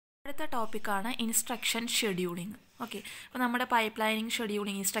അടുത്ത ടോപ്പിക്കാണ് instruction scheduling. Okay, അപ്പോൾ നമ്മുടെ പൈപ്പ്ലൈനിങ്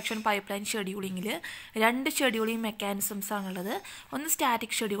ഷെഡ്യൂളിംഗ്, ഇൻസ്ട്രക്ഷൻ പൈപ്പ്ലൈൻ ഷെഡ്യൂളിങ്ങിൽ രണ്ട് ഷെഡ്യൂളിംഗ് മെക്കാനിസംസ് ആണുള്ളത്. ഒന്ന്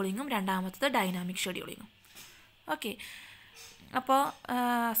സ്റ്റാറ്റിക് ഷെഡ്യൂളിങ്ങും രണ്ടാമത്തത് ഡൈനാമിക് ഷെഡ്യൂളിങ്ങും. ഓക്കെ, അപ്പോൾ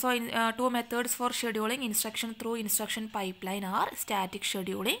two methods for scheduling instruction through instruction pipeline are static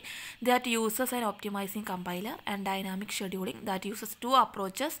scheduling that uses an optimizing compiler and dynamic scheduling that uses two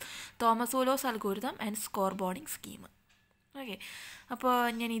approaches, Thomas-Ulos algorithm and scoreboarding scheme. Okay, അപ്പോൾ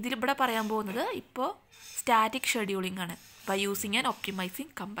ഞാൻ ഇതിലിവിടെ പറയാൻ പോകുന്നത് ഇപ്പോൾ static scheduling ആണ്, by using an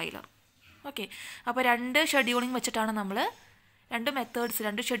optimising compiler. Okay, അപ്പോൾ രണ്ട് scheduling വെച്ചിട്ടാണ് നമ്മൾ രണ്ട് മെത്തേഡ്സ്,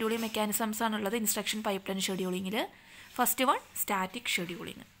 രണ്ട് ഷെഡ്യൂളിംഗ് മെക്കാനിസംസ് ആണുള്ളത് instruction pipeline ഷെഡ്യൂളിങ്ങിൽ. First one static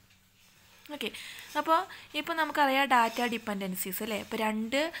scheduling. Okay, അപ്പോൾ ഇപ്പോൾ നമുക്കറിയാം ഡാറ്റ ഡിപ്പെൻഡൻസീസ് അല്ലേ. ഇപ്പോൾ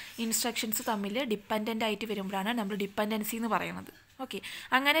രണ്ട് ഇൻസ്ട്രക്ഷൻസ് തമ്മിൽ ഡിപ്പെൻഡൻ്റ് ആയിട്ട് വരുമ്പോഴാണ് നമ്മൾ ഡിപ്പെൻഡൻസി എന്ന് പറയുന്നത്. ഓക്കെ,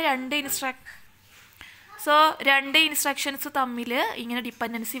 അങ്ങനെ രണ്ട് ഇൻസ്ട്രക്ഷൻസ് തമ്മിൽ ഇങ്ങനെ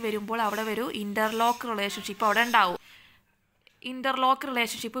ഡിപ്പെൻഡൻസി വരുമ്പോൾ അവിടെ വരും ഇൻ്റർലോക്ക് റിലേഷൻഷിപ്പ്, അവിടെ ഉണ്ടാവും ഇൻ്റർലോക്ക്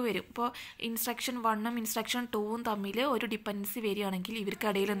റിലേഷൻഷിപ്പ് വരും. ഇപ്പോൾ ഇൻസ്ട്രക്ഷൻ 1ഉം ഇൻസ്ട്രക്ഷൻ 2ഉം തമ്മിൽ ഒരു ഡിപ്പെൻഡൻസി വരികയാണെങ്കിൽ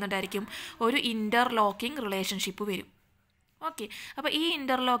ഇവർക്കിടയിൽ എന്തുണ്ടായിരിക്കും, ഒരു ഇൻ്റർലോക്കിംഗ് റിലേഷൻഷിപ്പ് വരും. ഓക്കെ, അപ്പോൾ ഈ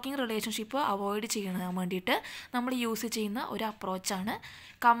ഇൻ്റർലോക്കിംഗ് റിലേഷൻഷിപ്പ് അവോയ്ഡ് ചെയ്യാൻ വേണ്ടിയിട്ട് നമ്മൾ യൂസ് ചെയ്യുന്ന ഒരു അപ്രോച്ചാണ്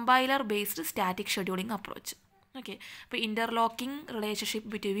compiler based static scheduling approach. Okay, അപ്പോൾ interlocking relationship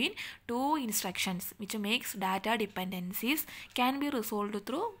between two instructions which makes data dependencies can be resolved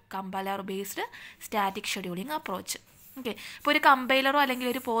through compiler based static scheduling approach. Okay, ഇപ്പോൾ ഒരു കമ്പൈലറോ അല്ലെങ്കിൽ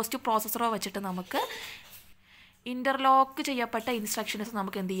ഒരു പോസ്റ്റ് പ്രോസസ്സറോ വെച്ചിട്ട് നമുക്ക് ഇൻ്റർലോക്ക് ചെയ്യപ്പെട്ട ഇൻസ്ട്രക്ഷൻസ്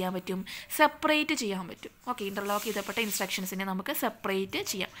നമുക്ക് എന്ത് ചെയ്യാൻ പറ്റും, സെപ്പറേറ്റ് ചെയ്യാൻ പറ്റും. ഓക്കെ, ഇൻ്റർലോക്ക് ചെയ്യപ്പെട്ട ഇൻസ്ട്രക്ഷൻസിനെ നമുക്ക് സെപ്പറേറ്റ്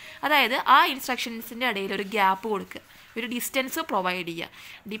ചെയ്യാം. അതായത് ആ ഇൻസ്ട്രക്ഷൻസിൻ്റെ ഇടയിൽ ഒരു ഗ്യാപ്പ് കൊടുക്കുക, ഒരു ഡിസ്റ്റൻസ് പ്രൊവൈഡ് ചെയ്യുക.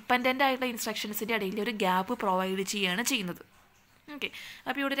 ഡിപ്പെൻഡൻ്റ് ആയിട്ടുള്ള ഇൻസ്ട്രക്ഷൻസിൻ്റെ ഇടയിൽ ഒരു ഗ്യാപ്പ് പ്രൊവൈഡ് ചെയ്യുകയാണ് ചെയ്യുന്നത്. ഓക്കെ,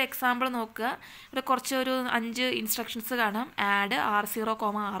 അപ്പോൾ ഇവിടെ ഒരു എക്സാമ്പിൾ നോക്കുക. ഇവിടെ കുറച്ചൊരു 5 ഇൻസ്ട്രക്ഷൻസ് കാണാം. ആഡ് R0,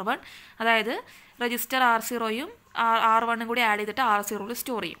 R1, അതായത് രജിസ്റ്റർ R0യും R1ഉം കൂടി ആഡ് ചെയ്തിട്ട് R0യിൽ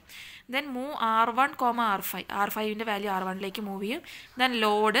സ്റ്റോർ ചെയ്യും. Then move R1, R5, R5ൻ്റെ value R1ലേക്ക് move ചെയ്യും. Then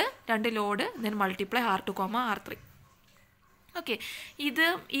load, 2 load, then multiply R2, R3. Okay, ഇത്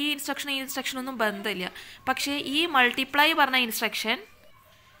ഈ ഇൻസ്ട്രക്ഷനൊന്നും ബന്ധമില്ല. പക്ഷേ ഈ മൾട്ടിപ്ലൈ എന്ന്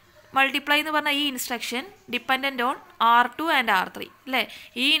പറഞ്ഞ ഈ instruction dependent on R2 and R3 അല്ലേ.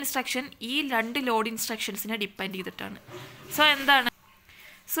 ഈ ഇൻസ്ട്രക്ഷൻ ഈ 2 ലോഡ് ഇൻസ്ട്രക്ഷൻസിനെ ഡിപ്പെൻഡ് ചെയ്തിട്ടാണ്.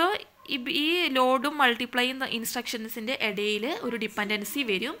 സോ ഈ ലോഡും മൾട്ടിപ്ലൈയും ഇൻസ്ട്രക്ഷൻസിൻ്റെ ഇടയിൽ ഒരു ഡിപ്പെൻഡൻസി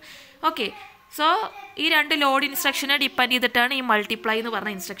വരും. ഓക്കെ, സോ ഈ 2 ലോഡ് ഇൻസ്ട്രക്ഷനെ ഡിപ്പെൻഡ് ചെയ്തിട്ടാണ് ഈ മൾട്ടിപ്ലൈ എന്ന്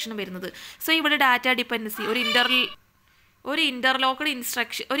പറഞ്ഞ ഇൻസ്ട്രക്ഷൻ വരുന്നത്. സോ ഇവിടെ ഡാറ്റ ഡിപ്പെൻഡൻസി, ഒരു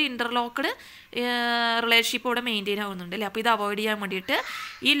ഇൻ്റർലോക്ക്ഡ് റിലേഷൻഷിപ്പ് ഇവിടെ മെയിൻറ്റെയിൻ ആവുന്നുണ്ട് അല്ലേ. അപ്പോൾ ഇത് അവോയ്ഡ് ചെയ്യാൻ വേണ്ടിയിട്ട്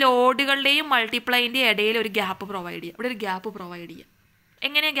ഈ ലോഡുകളുടെയും മൾട്ടിപ്ലൈൻ്റെയും ഇടയിൽ ഒരു ഗ്യാപ്പ് പ്രൊവൈഡ് ചെയ്യുക. ഇവിടെ ഒരു ഗ്യാപ്പ് പ്രൊവൈഡ് ചെയ്യുക.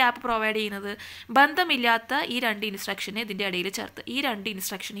 എങ്ങനെയാണ് ഗ്യാപ്പ് പ്രൊവൈഡ് ചെയ്യുന്നത്, ബന്ധമില്ലാത്ത ഈ 2 ഇൻസ്ട്രക്ഷനെ ഇതിൻ്റെ ഇടയിൽ ചേർത്ത്, ഈ 2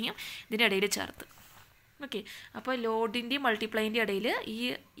 ഇൻസ്ട്രക്ഷനെയും ഇതിൻ്റെ ഇടയിൽ ചേർത്ത്. ഓക്കെ, അപ്പോൾ ലോഡിൻ്റെയും മൾട്ടിപ്ലൈൻ്റെ ഇടയിൽ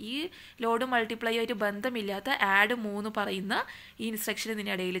ഈ ലോഡ് മൾട്ടിപ്ലൈ ആയിട്ട് ബന്ധമില്ലാത്ത ആഡ് 3 പറയുന്ന ഈ ഇൻസ്ട്രക്ഷൻ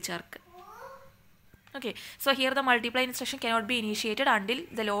ഇതിൻ്റെ ഇടയിൽ ചേർക്കുക. Okay, so here the multiply instruction cannot be initiated until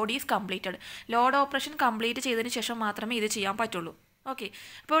the load is completed. Load operation complete ചെയ്തതിന് ശേഷം മാത്രമേ ഇത് ചെയ്യാൻ പറ്റുള്ളൂ. ഓക്കെ,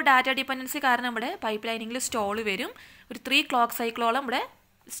 അപ്പോൾ ഡാറ്റ ഡിപ്പെൻഡൻസി കാരണം ഇവിടെ പൈപ്പ് ലൈനിങ്ങിൽ സ്റ്റോൾ വരും. ഒരു 3 ക്ലോക്ക് സൈക്കിളോളം ഇവിടെ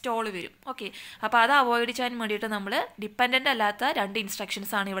സ്റ്റോൾ വരും. ഓക്കെ, അപ്പോൾ അത് അവോയ്ഡ് ചെയ്യാൻ വേണ്ടിയിട്ട് നമ്മൾ ഡിപ്പെൻഡൻ്റ് അല്ലാത്ത 2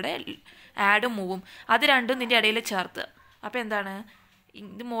 ഇൻസ്ട്രക്ഷൻസ് ആണ് ഇവിടെ ആഡും മൂവും, അത് രണ്ടും ഇതിൻ്റെ ഇടയിൽ ചേർത്ത്. അപ്പോൾ എന്താണ്,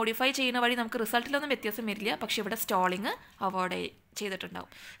 ഇത് മോഡിഫൈ ചെയ്യുന്ന വഴി നമുക്ക് റിസൾട്ടിലൊന്നും വ്യത്യാസം വരില്ല, പക്ഷേ ഇവിടെ സ്റ്റോളിങ് അവോയ്ഡ് ചെയ്തിട്ടുണ്ടാവും.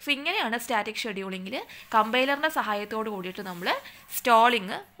 സോ ഇങ്ങനെയാണ് സ്റ്റാറ്റിക് ഷെഡ്യൂളിങ്ങിൽ കമ്പൈലറിൻ്റെ സഹായത്തോട് കൂടിയിട്ട് നമ്മൾ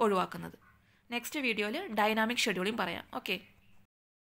സ്റ്റോളിങ് ഒഴിവാക്കുന്നത്. നെക്സ്റ്റ് വീഡിയോയിൽ ഡൈനാമിക് ഷെഡ്യൂളിംഗ് പറയാം. ഓക്കെ.